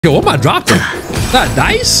Yo, what am I dropping? Is that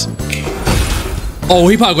dice? Oh,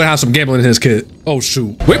 he probably gonna have some gambling in his kit. Oh,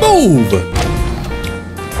 shoot. We move.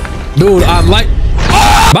 Dude, I'm like...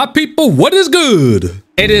 Oh! My people, what is good?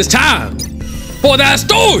 It is time for that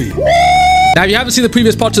story. Now, if you haven't seen the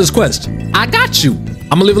previous parts of this quest, I got you.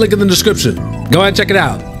 I'm gonna leave a link in the description. Go ahead and check it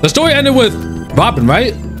out. The story ended with Robin,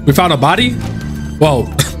 right? We found a body.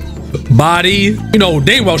 Well, body. You know,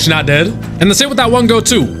 dang well she's not dead. And the same with that one girl,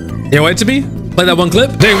 too. You wait to me? Play that one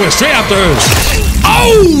clip. They went straight after her.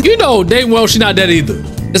 Oh, you know dang well she's not dead either.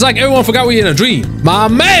 It's like everyone forgot we in a dream. My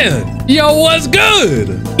man, yo, what's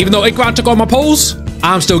good? Even though Akron took all my pose,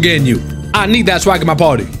 I'm still getting you. I need that swag in my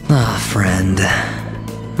party. Ah, friend.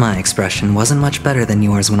 My expression wasn't much better than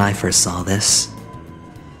yours when I first saw this.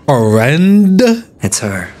 Friend? It's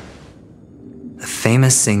her. The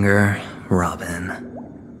famous singer, Robin.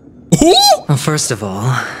 Who? Well, first of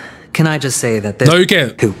all, can I just say that this— No, you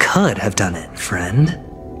can't. Who could have done it, friend?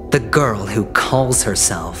 The girl who calls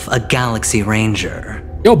herself a Galaxy Ranger.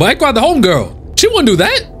 Yo, but Akron the homegirl. She wouldn't do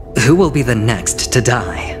that. Who will be the next to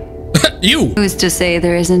die? You. Who's to say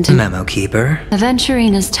there isn't a Memo Keeper.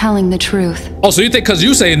 Aventurine is telling the truth. Oh, so you think because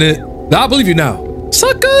you saying it, that I believe you now.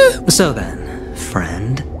 Sucker. So then,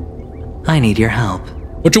 friend, I need your help.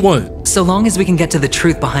 What you want? So long as we can get to the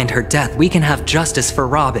truth behind her death, we can have justice for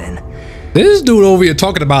Robin. This dude over here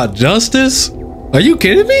talking about justice? Are you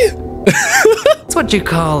kidding me? It's what you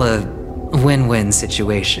call a win-win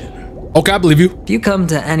situation. Okay, I believe you. If you come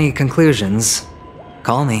to any conclusions,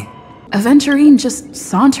 call me. Aventurine just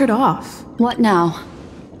sauntered off. What now?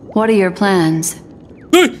 What are your plans?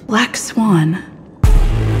 Black Swan.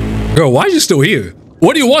 Girl, why are you still here?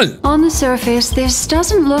 What do you want? On the surface, this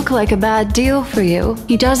doesn't look like a bad deal for you.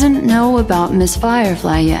 He doesn't know about Miss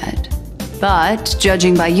Firefly yet. But,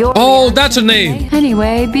 judging by your— Oh, that's her name.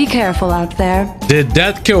 Anyway, be careful out there. Did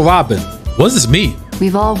death kill Robin? What does this mean?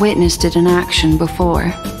 We've all witnessed it in action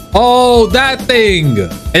before. Oh, that thing.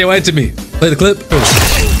 Hey, wait to me. Play the clip.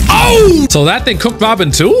 Oh! So that thing cooked Robin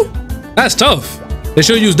too? That's tough. They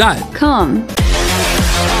should use that. Come.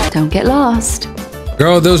 Don't get lost.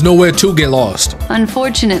 Girl, there's nowhere to get lost.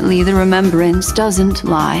 Unfortunately, the remembrance doesn't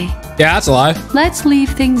lie. Yeah, that's a lie. Let's leave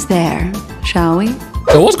things there, shall we?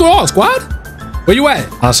 So what's going on, squad? Where you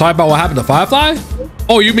at? I'm sorry about what happened to Firefly?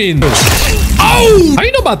 Oh, you mean... Oh! How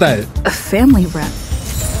you know about that? A family rep.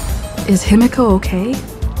 Is Himiko okay?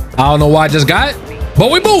 I don't know why I just got, but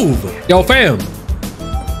we move. Yo, fam.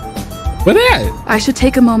 Where they at? I should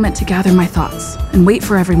take a moment to gather my thoughts and wait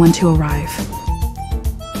for everyone to arrive.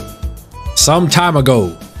 Some time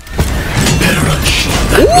ago.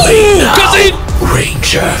 Ooh, cutscene!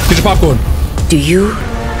 Ranger. Get your popcorn. Do you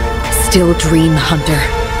still dream, Hunter,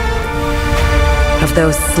 of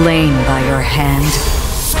those slain by your hand?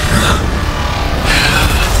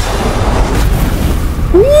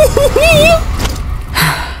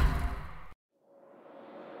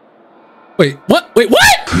 Wait, what? Wait,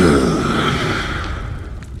 what? Dude,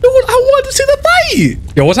 I wanted to see the fight.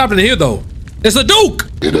 Yo, what's happening here, though? It's the Duke.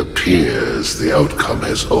 It appears the outcome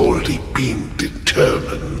has already been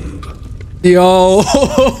determined. Yo,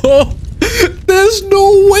 there's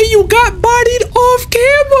no way you got bodied off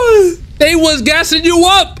camera. They was gassing you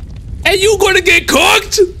up, and you gonna get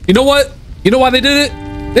cooked. You know what? You know why they did it?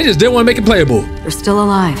 They just didn't want to make it playable. You're still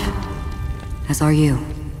alive, as are you.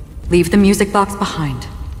 Leave the music box behind,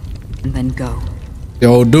 and then go.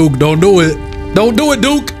 Yo, Duke, don't do it. Don't do it,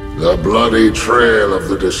 Duke. The bloody trail of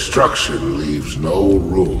the destruction leaves no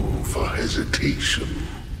room for hesitation.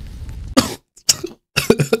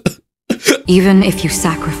 Even if you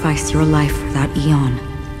sacrifice your life for that Eon,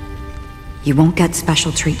 you won't get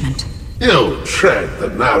special treatment. You tread the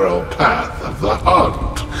narrow path of the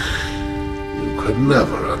hunt. You could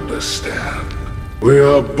never understand. We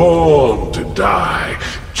are born to die,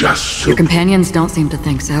 just Your companions don't seem to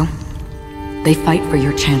think so. They fight for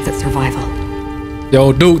your chance at survival.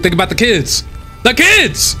 Yo, Duke, think about the kids. The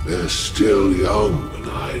kids! They're still young, and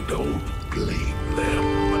I don't blame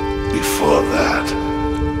them. Before that,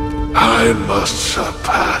 I must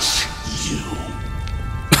surpass you.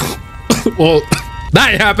 Well,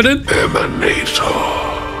 that ain't happening. Emanator.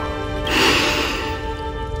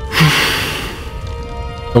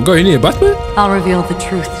 Oh, girl, you need a breath mint? I'll reveal the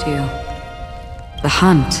truth to you. The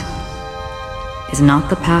hunt is not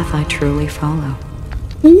the path I truly follow.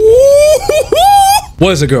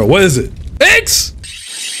 What is it, girl? What is it? X!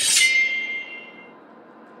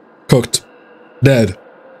 Cooked. Dead.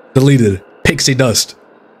 Deleted. Pixie dust.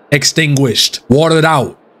 Extinguished. Watered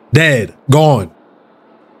out. Dead. Gone.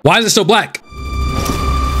 Why is it still black?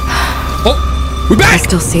 Oh, we I back!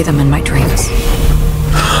 still see them in my dreams.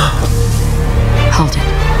 Hold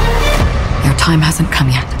it. Your time hasn't come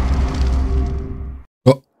yet.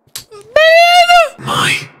 Oh.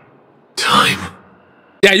 My time.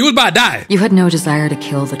 Yeah, you was about to die. You had no desire to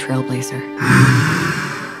kill the Trailblazer.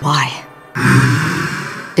 Why?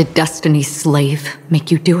 Did Destiny's slave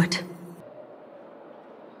make you do it?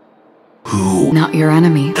 Who? Not your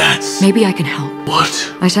enemy. That's... Maybe I can help.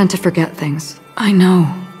 What? I tend to forget things. I know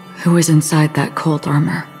who is inside that cold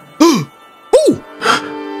armor. Ooh!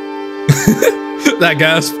 That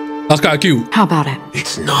gasp. That's kind of cute. How about it?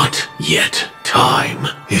 It's not yet time.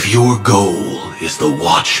 If your goal is the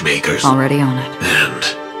Watchmakers Already on it.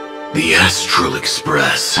 and the Astral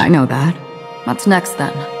Express, I know that. What's next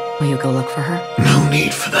then? Will you go look for her? no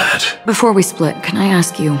need for that. Before we split, can I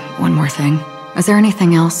ask you one more thing? Is there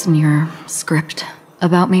anything else in your script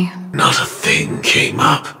about me? Not a thing came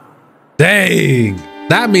up. Dang.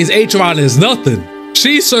 That means Aventurine is nothing.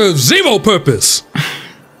 She serves zero purpose.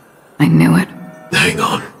 I knew it. Hang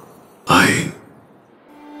on. I...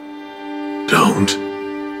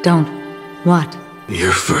 don't. Don't. What?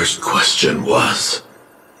 Your first question was,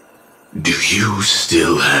 do you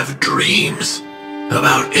still have dreams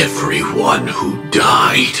about everyone who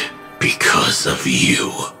died because of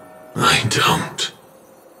you? I don't.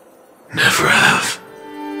 Never have.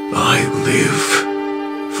 I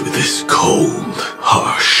live for this cold,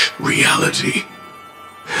 harsh reality.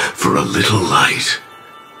 For a little light.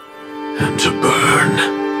 And to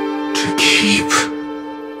burn. To keep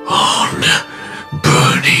on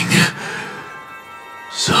burning.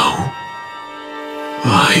 So,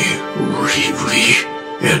 I really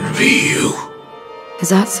envy you. Is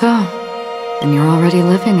that so? Then you're already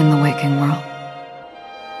living in the waking world.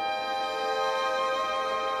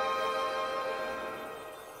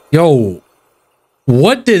 Yo,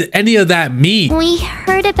 what did any of that mean? We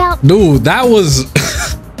heard about... Dude, that was...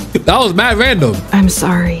 that was mad random. I'm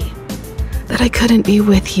sorry that I couldn't be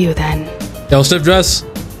with you then. Yo, Stiff Dress,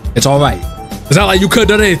 it's all right. It's not like you could have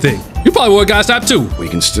done anything. You probably would have got stabbed too. We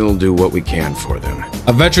can still do what we can for them.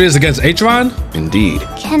 Aventurine against Aventurine? Indeed.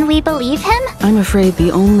 Can we believe him? I'm afraid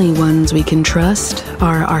the only ones we can trust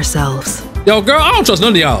are ourselves. Yo, girl, I don't trust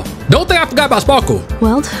none of y'all. Don't think I forgot about Sparkle.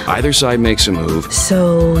 Well, Either side makes a move.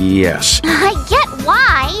 so... Yes. I get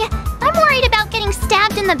why. I'm worried about getting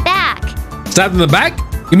stabbed in the back. Stabbed in the back?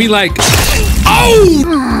 You mean like...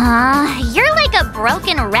 Oh! You're like a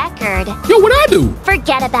broken record. Yo, what'd I do?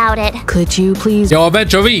 Forget about it. Could you please... Yo,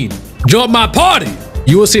 Aventurine, join my party.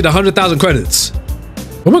 You will see the 100,000 credits.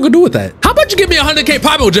 What am I gonna do with that? How about you give me 100K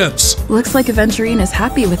Primal Gems? Looks like Aventurine is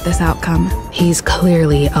happy with this outcome. He's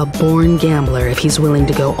clearly a born gambler if he's willing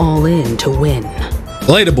to go all in to win.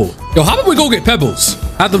 Relatable. Yo, how about we go get Pebbles?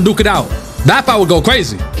 Have them duke it out. That fight would go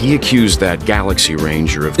crazy. He accused that Galaxy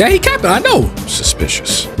Ranger of... Yeah, he capped it, I know.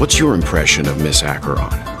 Suspicious. What's your impression of Miss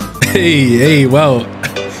Acheron? Hey, well,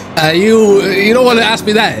 you don't want to ask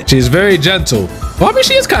me that. She's very gentle. Well, I mean,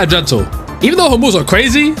 she is kind of gentle. Even though her moves are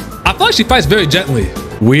crazy, I feel like she fights very gently.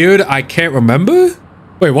 Weird, I can't remember?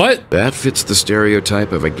 Wait, what? That fits the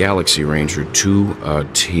stereotype of a Galaxy Ranger to a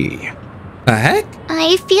T. The heck?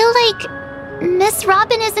 I feel like Miss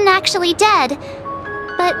Robin isn't actually dead,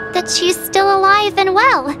 but that she's still alive and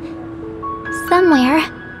well. Somewhere.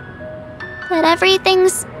 But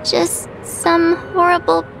everything's just some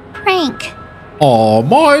horrible prank. Aw,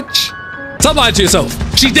 March. Stop lying to yourself.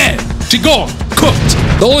 She's dead. She gone. Cooked.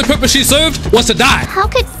 The only purpose she served was to die. How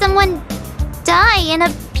could someone die in a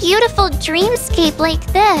beautiful dreamscape like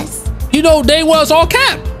this? You know, dang well it's all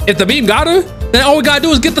cap. If the beam got her, then all we gotta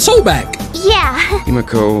do is get the soul back. Yeah.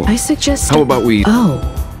 Himiko, I suggest... how about we... Oh,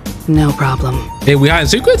 no problem. Hey, we hiding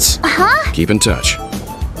secrets? Huh? keep in touch?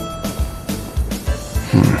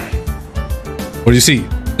 What do you see?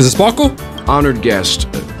 Is it Sparkle? Honored guest,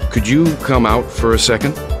 could you come out for a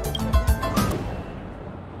second?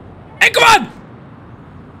 Hey, come on!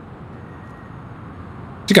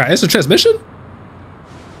 She got instant transmission?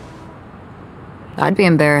 I'd be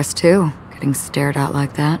embarrassed too, getting stared at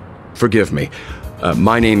like that. Forgive me.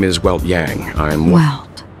 My name is Welt Yang. I'm...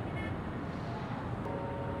 Welt.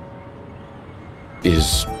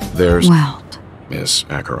 Is there... Welt. Miss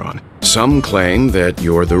Acheron. Some claim that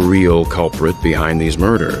you're the real culprit behind these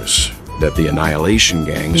murders. That the Annihilation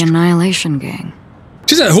Gang... The Annihilation Gang.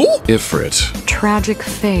 She said who? Ifrit. Tragic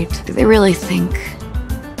fate. Do they really think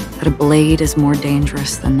that a blade is more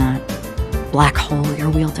dangerous than that black hole you're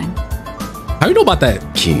wielding? How you know about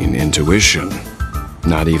that? Keen intuition.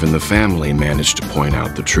 Not even the family managed to point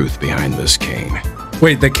out the truth behind this cane.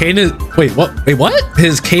 Wait, the cane is... Wait, what? Wait, what?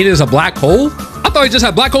 His cane is a black hole? I thought he just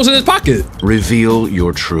had black holes in his pocket. Reveal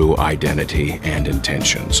your true identity and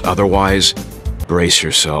intentions. Otherwise, brace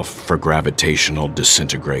yourself for gravitational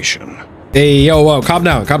disintegration. Hey, yo, whoa, calm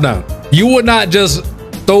down, calm down. You would not just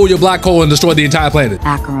throw your black hole and destroy the entire planet.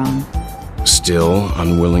 Acheron. Still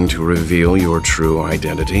unwilling to reveal your true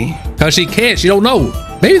identity? Cause she can't, she don't know.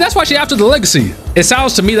 Maybe that's why she after the legacy. It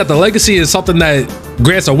sounds to me that the legacy is something that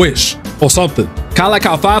grants a wish or something. Kind of like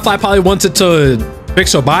how Firefly probably wanted to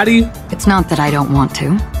fix her body. It's not that I don't want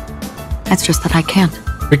to. It's just that I can't.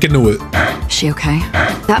 We can do it. Is she okay?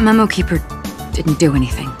 That memo keeper didn't do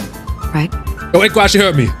anything, right? Yo, Iqua, she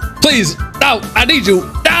heard me. Please, no, I need you.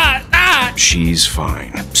 Ah, ah. She's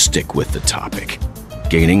fine. Stick with the topic.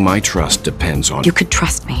 Gaining my trust depends on... You could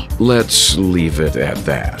trust me. Let's leave it at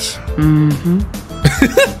that. Mm-hmm.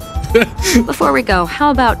 Before we go,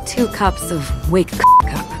 how about 2 cups of wake the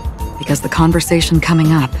up? Because the conversation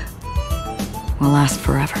coming up will last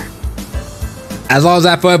forever. As long as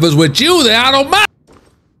that forever's with you, then I don't mind.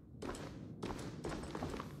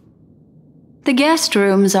 The guest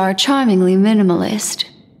rooms are charmingly minimalist.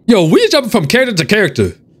 Yo, we jumping from character to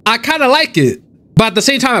character. I kind of like it, but at the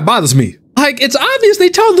same time, it bothers me. Like, it's obvious they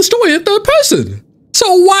telling the story in third person.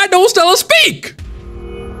 So why don't Stella speak?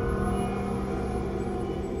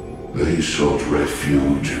 They sought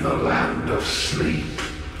refuge in a land of sleep.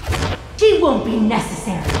 She won't be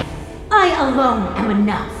necessary. I alone am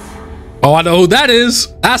enough. Oh, I know who that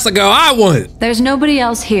is. That's the girl I want. There's nobody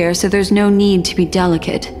else here, so there's no need to be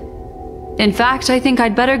delicate. In fact, I think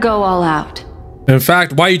I'd better go all out. In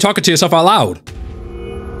fact, why are you talking to yourself out loud?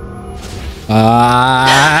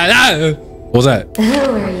 What was that?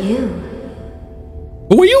 Who are you?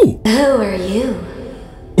 Who are you? Who are you?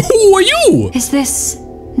 Who are you? Is this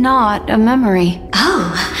not a memory?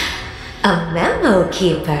 Oh, a memo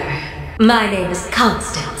keeper. My name is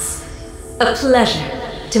Constance. A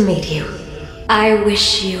pleasure to meet you. I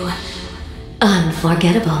wish you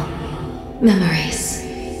unforgettable memories.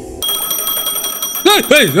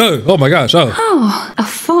 Hey, oh my gosh. Oh. Oh, a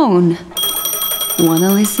phone.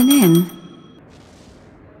 Wanna listen in?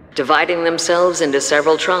 Dividing themselves into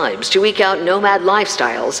several tribes to eke out nomad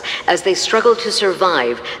lifestyles as they struggle to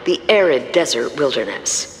survive the arid desert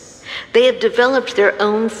wilderness. They have developed their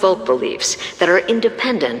own folk beliefs that are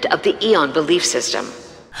independent of the Eon belief system.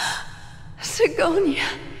 Sigonia,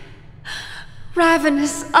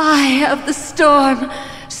 ravenous eye of the storm,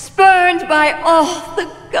 spurned by all the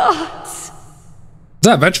gods. Is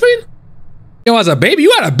that Aventurine? Yo, as a baby,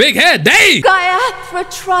 you had a big head, dang! Gaiathra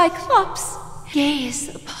Triclops, gaze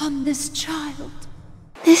upon this child.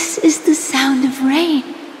 This is the sound of rain.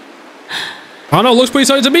 I don't know, looks pretty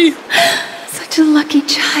solid to me. Such a lucky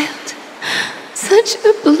child. Such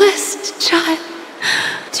a blessed child.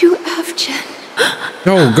 To Avgen.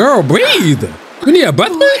 Yo, girl, breathe. You need a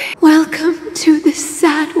breath mint? Welcome to this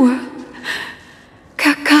sad world.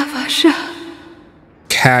 Kakavasha.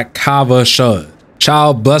 Kakavasha.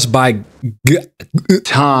 Child blessed by...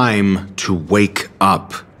 Time to wake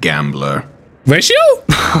up, gambler. Ratio?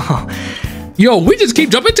 Yo, we just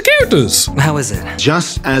keep jumping to characters. How is it?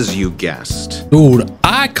 Just as you guessed. Dude,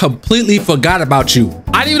 I completely forgot about you.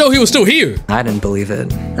 I didn't even know he was still here. I didn't believe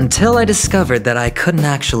it until I discovered that I couldn't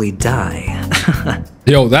actually die.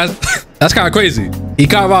 Yo, that's kind of crazy. He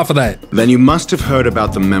carved off for that. Then you must have heard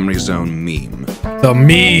about the Memory Zone meme. The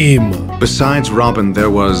meme. Besides Robin,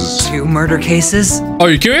 there was... 2 murder cases?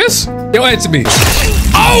 Are you curious? Yo, answer me.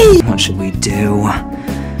 Oh! What should we do?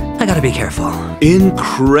 I gotta be careful.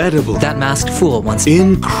 Incredible. That masked fool once...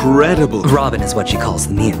 Incredible. Robin is what she calls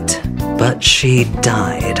the mute. But she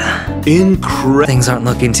died. Incredible. Things aren't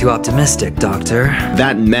looking too optimistic, Doctor.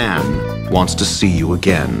 That man wants to see you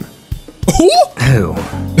again. Who?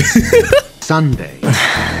 Sunday.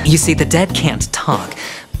 You see, the dead can't talk,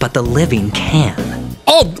 but the living can.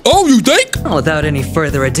 Oh, you think? Without any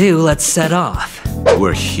further ado, let's set off.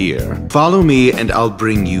 We're here. Follow me and I'll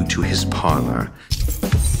bring you to his parlor.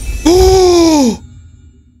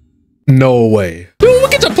 No way. Dude, we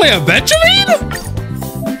get to play Aventurine?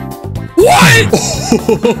 What?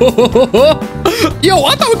 Yo,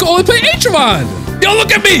 I thought we could only play Aventurine. Yo,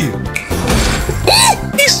 look at me.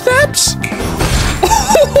 He snaps.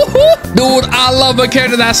 Dude, I love a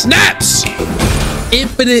character that snaps.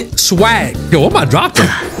 Infinite swag. Yo, what am I dropping?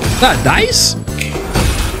 Is that dice?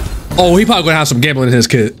 Oh, he probably gonna have some gambling in his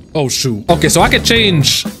kit. Oh, shoot. Okay, so I can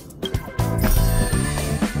change.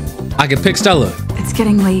 I can pick Stella. It's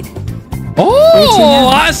getting late. Oh,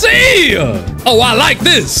 I see. Oh, I like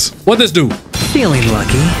this. What this do? Feeling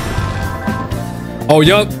lucky. Oh,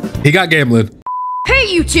 yup. He got gambling. Hey,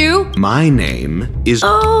 you two! My name is...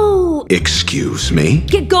 Oh! Excuse me?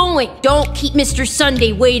 Get going! Don't keep Mr.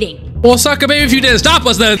 Sunday waiting. Well, sucker baby, if you didn't stop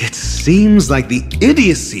us then. It seems like the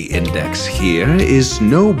idiocy index here is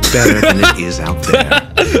no better than it is out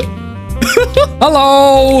there.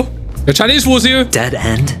 Hello! The Chinese was here. Dead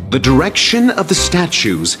end? The direction of the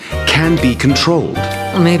statues can be controlled.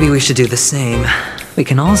 Well, maybe we should do the same. We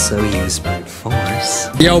can also use brute force.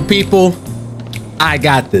 Yo, people, I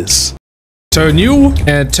got this. Turn you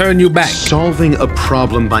and turn you back. Solving a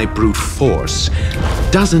problem by brute force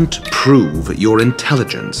doesn't prove your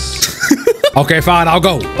intelligence. Okay, fine, I'll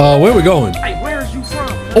go. Where are we going? Hey, where are you from?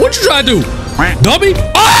 Oh, what you trying to do? Dummy?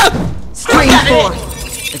 Ah! Spring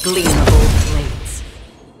forth, the gleam of old blades.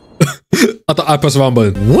 I thought I pressed the wrong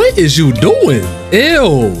button. What is you doing?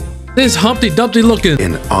 Ew. This Humpty Dumpty looking.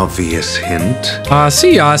 An obvious hint. I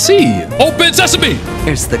see. Open sesame.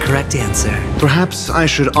 Here's the correct answer. Perhaps I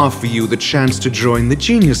should offer you the chance to join the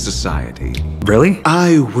Genius Society. Really?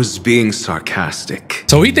 I was being sarcastic.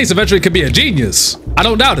 So he thinks Aventurine could be a genius. I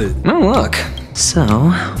don't doubt it. Oh, look. So,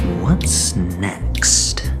 what's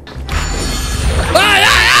next?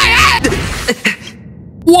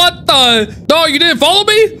 What the? No, you didn't follow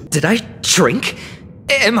me? Did I drink?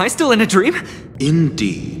 Am I still in a dream?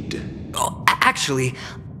 Indeed. Oh, actually,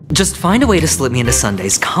 just find a way to slip me into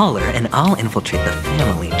Sunday's collar and I'll infiltrate the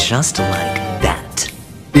family just like that.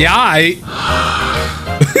 Yeah,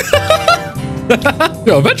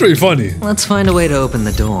 Yo, Aventurine funny. Let's find a way to open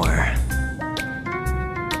the door.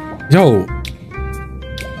 Yo.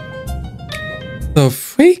 The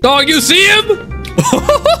freak? Dog, you see him?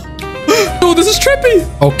 Dude, this is trippy.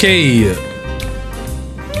 Okay.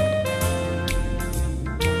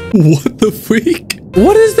 What the freak?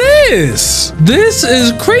 What is this? This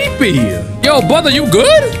is creepy. Yo, brother, you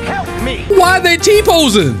good? Help me. Why are they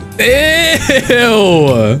T-posing?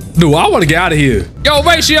 Ew. Dude, I want to get out of here. Yo,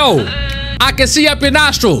 Ratio, I can see up your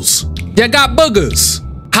nostrils. You got boogers.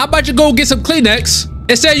 How about you go get some Kleenex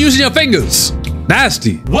instead of using your fingers?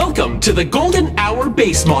 Nasty. Welcome to the Golden Hour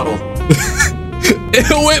base model.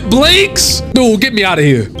 Ew, it blinks. Dude, get me out of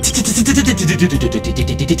here.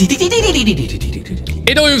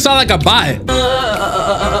 It don't even sound like a bot.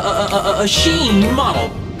 A Sheen model.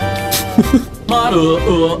 Model.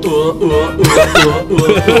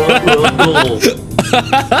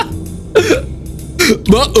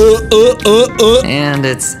 And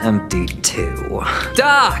it's empty too.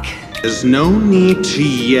 Doc! There's no need to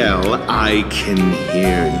yell. I can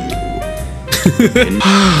hear you.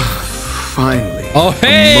 Finally. Oh,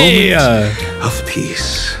 hey! A moment of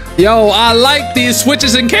peace. Yo, I like these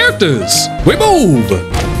switches and characters. We move.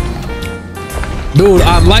 Dude,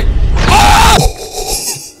 I'm like... Oh!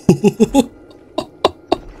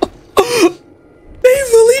 They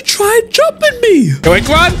really tried jumping me. Go ahead,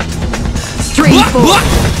 run. String forth,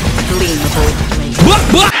 gleam of old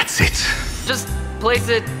blades. That's it. Just place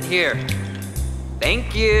it here.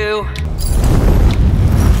 Thank you.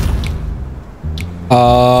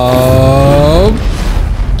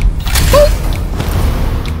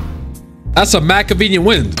 That's a mad convenient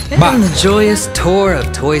win. And the joyous tour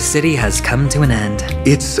of Toy City has come to an end.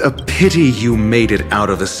 It's a pity you made it out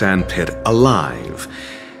of the sandpit alive.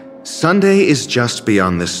 Sunday is just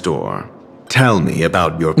beyond this door. Tell me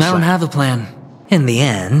about your plan. I don't have a plan. In the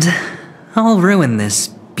end, I'll ruin this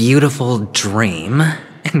beautiful dream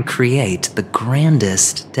and create the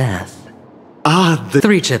grandest death. The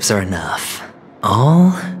 3 chips are enough.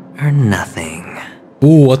 All or nothing.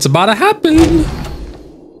 Ooh, what's about to happen?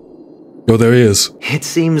 Yo, there he is. It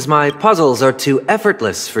seems my puzzles are too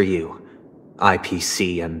effortless for you,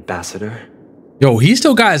 IPC Ambassador. Yo, he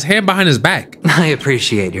still got his hand behind his back. I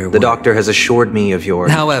appreciate your work. The doctor has assured me of your...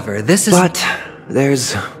 However, this is... But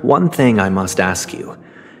there's one thing I must ask you.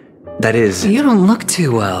 That is... You don't look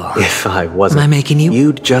too well. If I wasn't... Am I making you...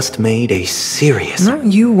 You'd just made a serious... No,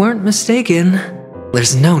 you weren't mistaken.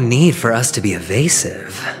 There's no need for us to be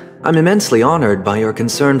evasive. I'm immensely honored by your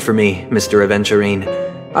concern for me, Mr. Aventurine.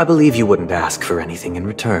 I believe you wouldn't ask for anything in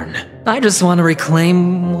return. I just want to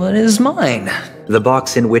reclaim what is mine. The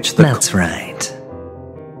box in which the... That's right.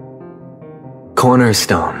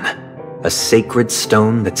 Cornerstone. A sacred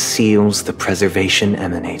stone that seals the Preservation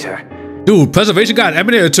Emanator. Dude, Preservation got an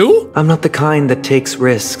Emanator too? I'm not the kind that takes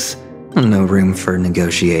risks. No room for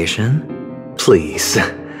negotiation. Please,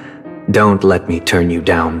 don't let me turn you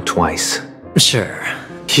down twice. Sure.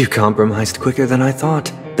 You compromised quicker than I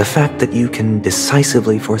thought. The fact that you can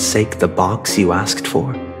decisively forsake the box you asked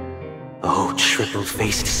for. Oh,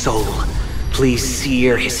 triple-faced soul, please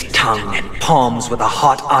sear his tongue and palms with a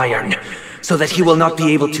hot iron, so that he will not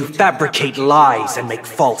be able to fabricate lies and make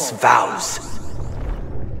false vows.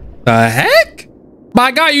 The heck?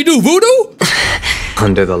 My guy, you do voodoo?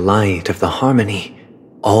 Under the light of the harmony,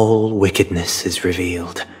 all wickedness is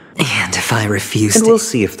revealed. And if I refuse And we'll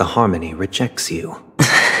see if the harmony rejects you.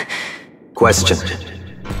 Question.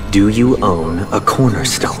 Do you own a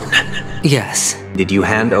cornerstone? Yes. Did you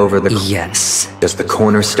hand over the... Yes. Does the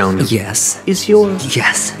cornerstone... Yes. Is your...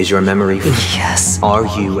 Yes. Is your memory... Yes. Are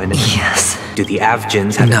you an... Yes. Do the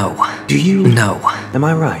Avgens have... No. Do you... No. Am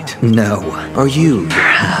I right? No. Are you...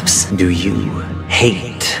 Perhaps. Do you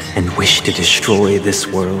hate and wish to destroy this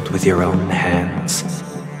world with your own hands?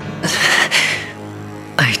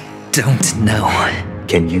 I don't know.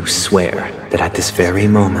 Can you swear that at this very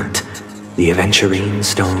moment, the Aventurine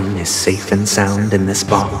stone is safe and sound in this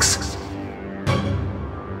box?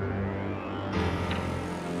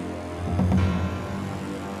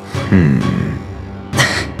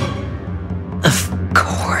 Of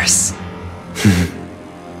course.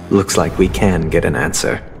 Looks like we can get an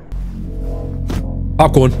answer.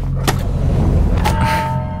 Popcorn.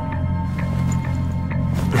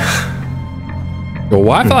 Yo,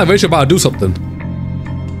 why I feel like Rachel about to do something?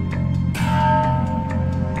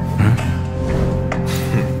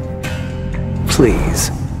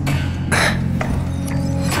 Please.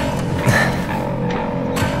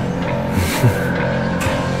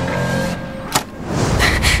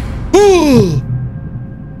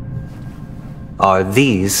 Are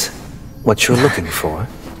these what you're looking for?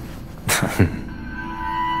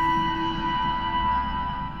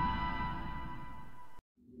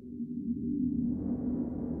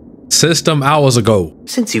 System hours ago.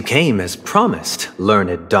 Since you came as promised,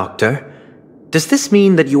 learned doctor, does this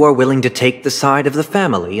mean that you are willing to take the side of the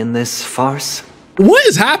family in this farce? What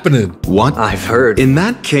is happening? What? I've heard. In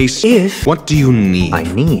that case, what do you need? I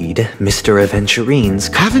need Mr. Aventurine's...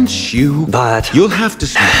 Haven't you? But... You'll have to...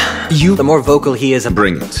 The more vocal he is...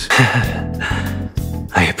 Bring it.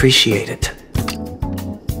 I appreciate it.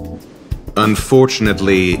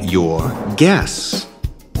 Unfortunately, your guess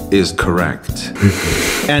is correct.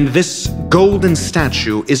 And this golden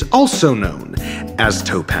statue is also known as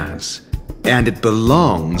Topaz. And it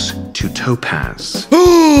belongs to Topaz.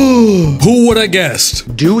 Who would have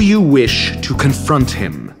guessed? Do you wish to confront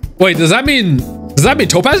him? Wait, does that mean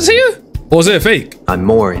Topaz is here? Or is it fake? I'm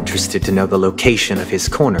more interested to know the location of his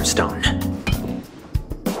cornerstone.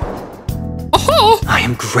 Oh! I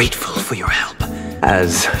am grateful for your help.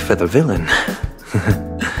 As for the villain,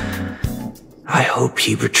 I hope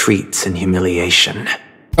he retreats in humiliation.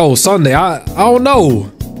 Oh, Sunday, I don't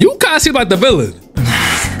know. You kind of seem like the villain.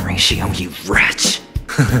 Ratio, you wretch.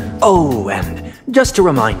 Oh, and just to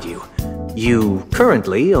remind you, you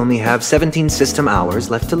currently only have 17 system hours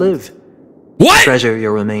left to live. What? Treasure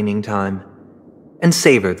your remaining time and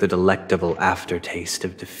savor the delectable aftertaste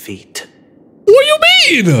of defeat. What do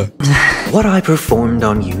you mean? What I performed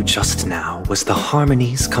on you just now was the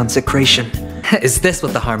Harmony's consecration. Is this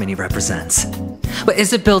what the Harmony represents? But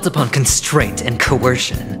is it built upon constraint and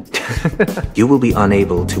coercion? You will be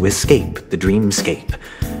unable to escape the dreamscape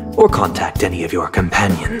or contact any of your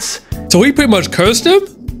companions. So he pretty much cursed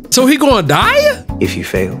him? So he gonna die? If you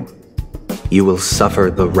fail, you will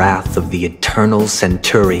suffer the wrath of the eternal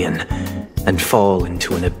Centurion and fall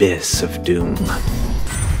into an abyss of doom.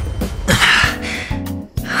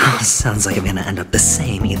 Sounds like I'm gonna end up the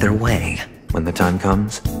same either way. When the time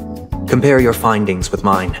comes, compare your findings with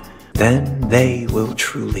mine. Then they will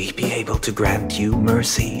truly be able to grant you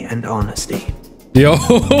mercy and honesty. Yo,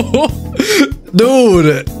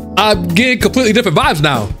 dude, I'm getting completely different vibes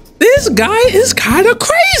now. This guy is kind of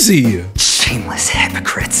crazy. Shameless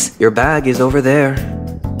hypocrites. Your bag is over there.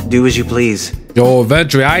 Do as you please. Yo,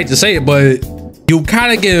 Aventurine, I hate to say it, but you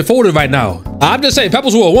kind of getting folded right now. I'm just saying,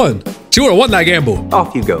 Pebbles would have won. She would have won that gamble.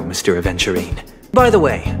 Off you go, Mr. Aventurine. By the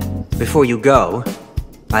way, before you go,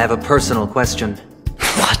 I have a personal question.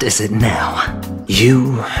 What is it now? Do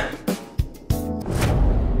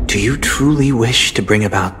you truly wish to bring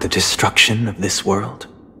about the destruction of this world?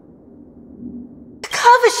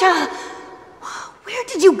 Kavisha! Where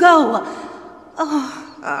did you go?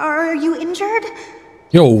 Oh, are you injured?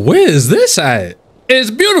 Yo, where is this at?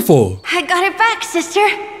 It's beautiful. I got it back, sister.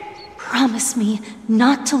 Promise me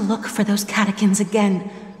not to look for those catechins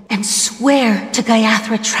again, and swear to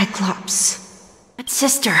Gaiathra Triclops. But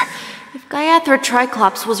sister, if Gaiathra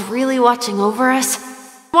Triclops was really watching over us,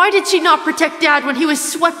 why did she not protect Dad when he was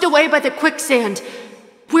swept away by the quicksand?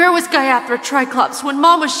 Where was Gaiathra Triclops when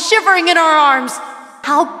Mom was shivering in our arms?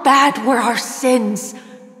 How bad were our sins?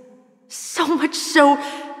 So much so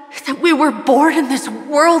that we were born in this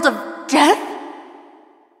world of death?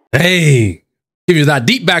 Hey, give you that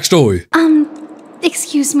deep backstory.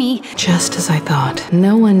 Excuse me. Just as I thought.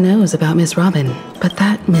 No one knows about Miss Robin, but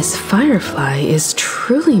that Miss Firefly is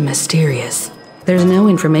truly mysterious. There's no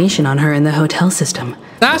information on her in the hotel system.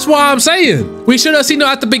 That's why I'm saying we should have seen her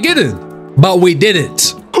at the beginning, but we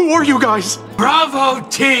didn't. Who are you guys? Bravo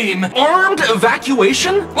team! Armed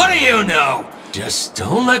evacuation? What do you know? Just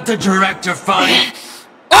don't let the director find.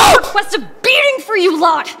 I'll request a beating for you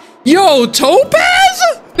lot! Yo,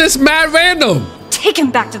 Topaz? This mad random. Take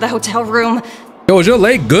him back to the hotel room. Yo, is your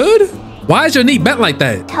leg good? Why is your knee bent like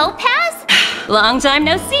that? Topaz? Long time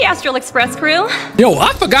no see, Astral Express crew. Yo,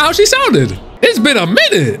 I forgot how she sounded. It's been a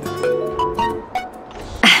minute.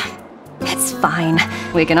 It's fine.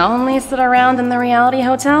 We can only sit around in the reality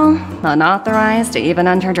hotel, unauthorized to even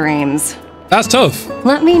enter dreams. That's tough.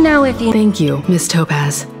 Let me know if you... Thank you, Miss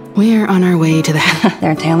Topaz. We're on our way to the...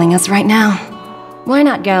 They're tailing us right now. Why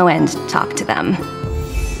not go and talk to them?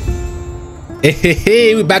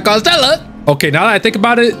 Hey, we back on Stella. Okay, now that I think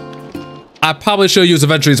about it, I probably should use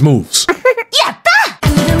Aventurine's moves.